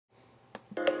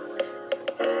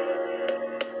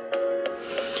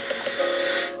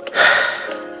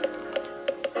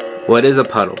What is a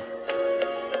puddle?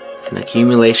 An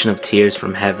accumulation of tears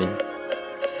from heaven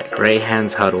that gray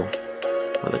hands huddle,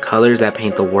 where the colors that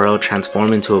paint the world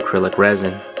transform into acrylic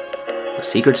resin. The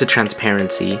secret to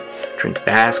transparency: drink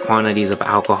vast quantities of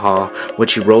alcohol,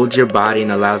 which erodes your body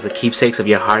and allows the keepsakes of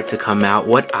your heart to come out.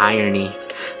 What irony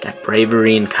that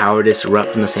bravery and cowardice erupt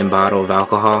from the same bottle of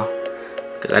alcohol.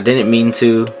 Because I didn't mean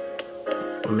to,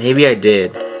 or maybe I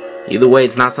did. Either way,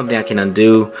 it's not something I can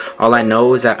undo. All I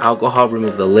know is that alcohol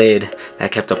removed the lid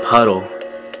that kept a puddle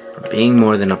from being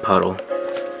more than a puddle.